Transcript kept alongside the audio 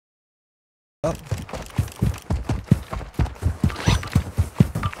Oh.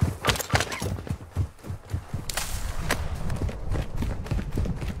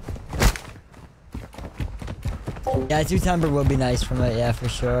 Yeah, 2 timber would be nice from it, yeah, for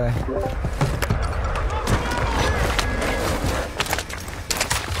sure.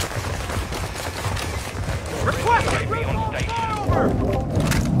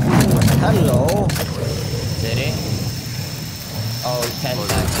 Hello. City? Oh, 10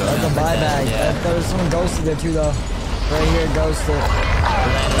 seconds. That's a buyback. Yeah. There was someone ghosted there too, though. Right here, ghosted.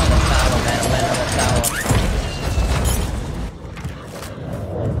 Land on the tower, man. Land on the tower.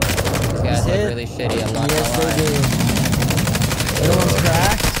 These guys look really shitty. I'm not Yes, gonna they lie. do. Everyone's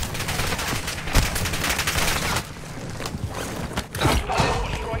cracked.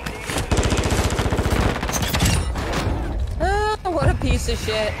 What a piece of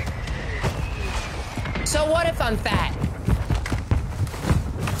shit. So what if I'm fat?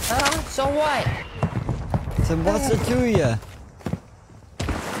 So what? So what's it to you?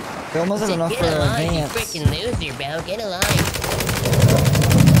 They almost have enough for Get alive, you advance. freaking loser, bro. Get alive.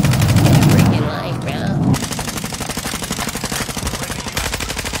 Get freaking life, bro.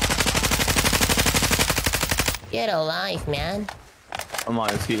 Get alive, man. I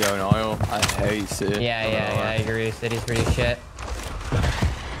might just keep going oil. I hate City. Yeah, I agree. City's pretty shit. Too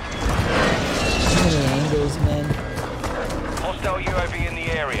many angles, man. Hostile UAV in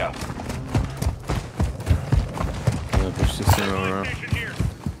the area. Yeah, push this thing around.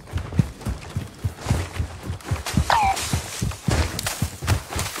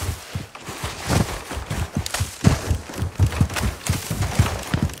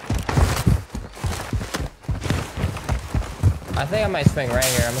 I think I might swing right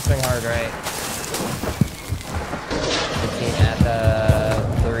here. I'm gonna swing hard right. The team at the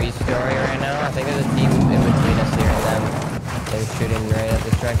 3-story right now. I think there's a team in between us here and them. They're shooting right at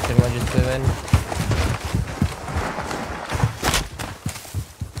this direction one just flew in.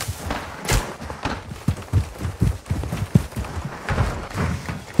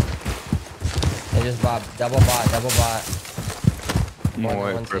 They just double bot. I'm More than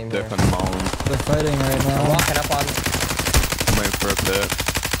waiting one for a team dip here. on the mountain. They're fighting right I'm now. walking up on. I'm waiting for a dip.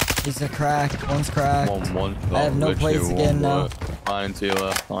 He's a crack. One's cracked. One. I have no plates again now. Line to your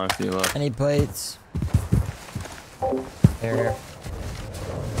left. Line to your left. Any plates? Here.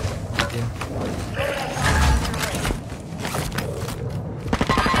 Thank you.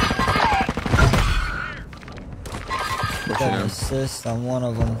 Push Got an in. assist on one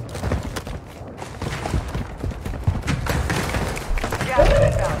of them.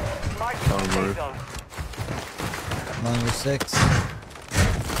 On the roof. I'm on your 6.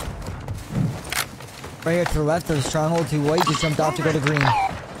 Right here to the left of the stronghold, 2 white just jumped off to go to green.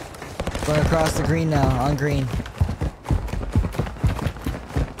 Going across the green now, on green.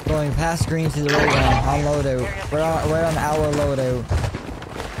 Going past green to the right now, on loadout. Right on our loadout.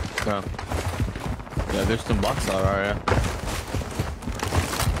 Okay. Yeah, there's some blocks out right here.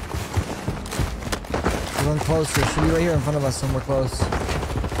 We're going closer. Should be right here in front of us, and we're close.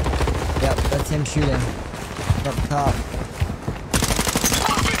 Yep, that's him shooting. Up top.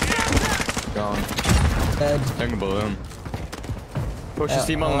 Gone. Dead. Take a balloon. Push Yeah, the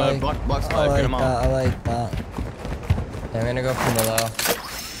team on I the like- block I side. Get like him that, out. I like that. Yeah, I'm gonna go from below.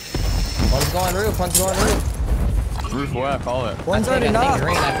 One's going roof. Roof where? Call it. One's I think already knocked.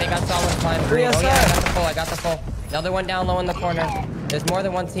 green. I think I saw one climb Free green. Oh us yeah, up. I got the full. The other one down low in the corner. There's more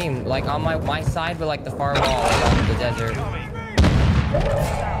than one team. Like on my side, but like the far wall, like off the desert.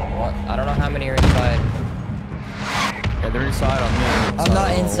 What? I don't know how many are inside. Yeah, they're inside on me. I'm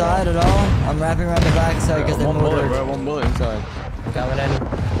not inside at all. I'm wrapping around the back side because they're One bullet, mortared. bro. One bullet inside. I'm coming in.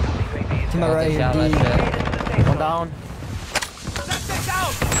 To my I'll right take here, out D. that shit. One down.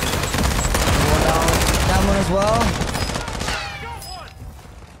 One down. Down one as well.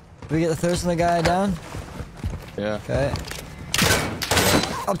 Do we get the thirst on the guy down? Yeah. Okay.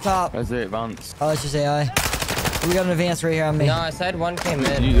 Up top. That's it. Vance. Oh, that's just AI. We got an advance right here on me. No, I said one came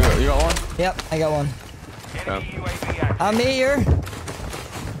in. You got one? Yep, I got one. Yeah. On me here.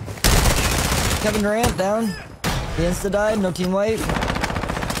 Kevin Durant down. The insta died. No team wipe.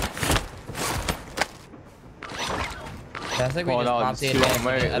 I think we Oh, just no, popped the it's too advance.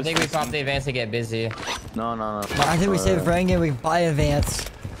 long, mate. I think we popped the advance to get busy. No. I think we save it for endgame. We can buy advance.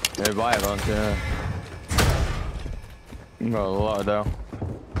 Yeah, buy it, Vance. Yeah. You got a lot though.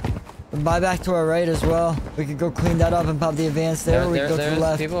 Buy back to our right as well. We could go clean that up and pop the advance there. We could go to the There's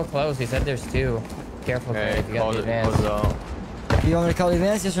left. people close. He said there's 2. Careful, Craig, if you got the advance. You want me to call the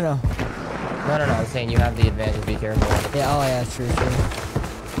advance? Yes or no? No, I'm saying you have the advantage. Be careful. Yeah, oh yeah, true. Just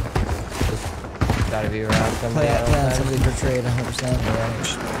gotta be around Oh somebody yeah, else. yeah, somebody for trade,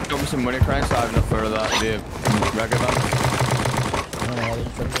 100%. Got me some money cranks, so I have enough for that. The record I on. don't know how to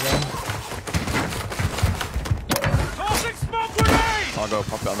jump it down. Tossing smoke grenade! I'll go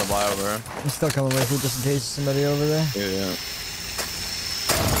pop it on the buy over here. I'm still coming with you just in case there's somebody over there. Yeah.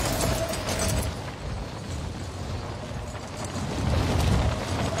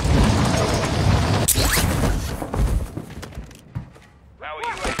 Our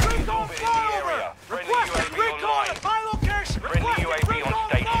UAV is orbiting the area. Friendly UAV online. Friendly UAV on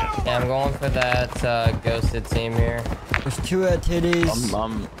station. Yeah, I'm going for that ghosted team here. There's two at titties.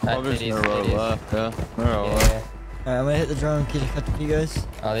 I'm just titties, gonna roll titties. left. Yeah. Roll Yeah. left. Alright, I'm gonna hit the drone. Can you catch you guys?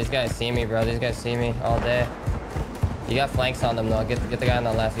 Oh, these guys see me, bro. These guys see me all day. You got flanks on them, though. Get the guy on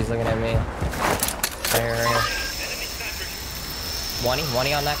the left. He's looking at me. Right here, right here. 1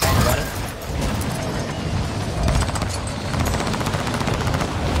 on that guy. 1.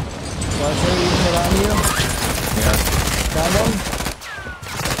 Watch it, you can hit on you. Yeah. Down him.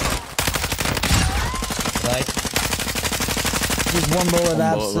 Nice. Just one bullet, One bullet,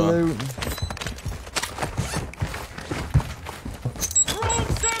 absolute.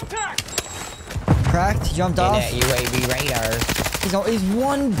 Cracked, he jumped In off. that UAV radar. He's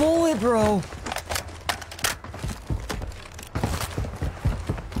one bullet, bro.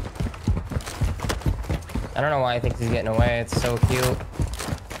 I don't know why he thinks he's getting away. It's so cute.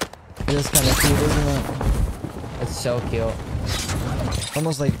 It is kind of cute, isn't it? It's so cute.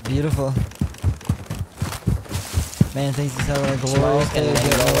 Almost like beautiful. Man thinks he's having a glorious Smoke day. and then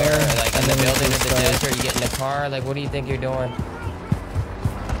getting go away, where? Like in and the then building we with the start. desert, you get in the car. Like, what do you think you're doing? I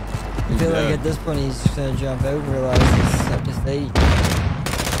feel like Yeah. at this point he's just gonna jump out and realize it's up to state.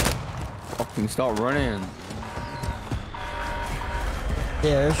 Fucking start running.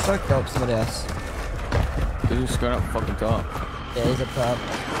 Yeah, there's fucked up somebody else. They're just going up fucking top. Yeah, he's up top.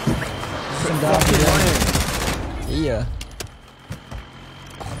 Some Fucking donkey running. Yeah.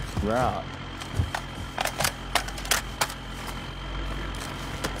 Right.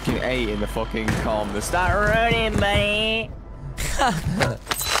 Fucking 8 in the fucking calm. They start running, man.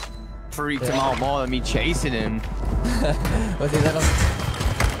 Freaked him out more than me chasing him. Was he a little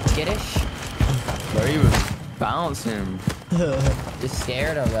skittish? Bro, he was bouncing. Just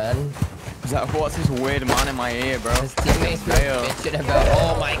scared him, man. He's like, what's this weird man in my ear, bro? His teammates were Fail. bitching about,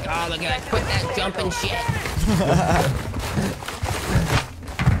 oh my god, look at that, quit that jumping shit.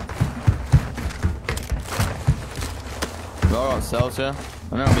 We all got cells here.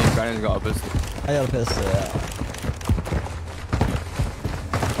 I know me and Brandon's got a pistol. I got a pistol, yeah.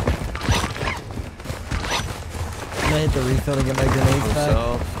 I'm gonna hit the refill to get my grenades back.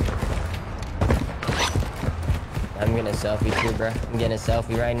 Cells. I'm getting a selfie too, bro. I'm getting a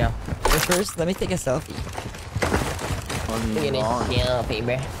selfie right now. But first, let me take a selfie. I'm getting a selfie,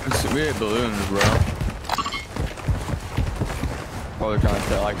 bro. We hit balloons, bro. Probably trying to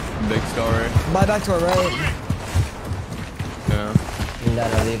tell like big story. Buy back to our right. Yeah.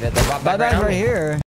 No, leave it. They're Buy back on right me. here.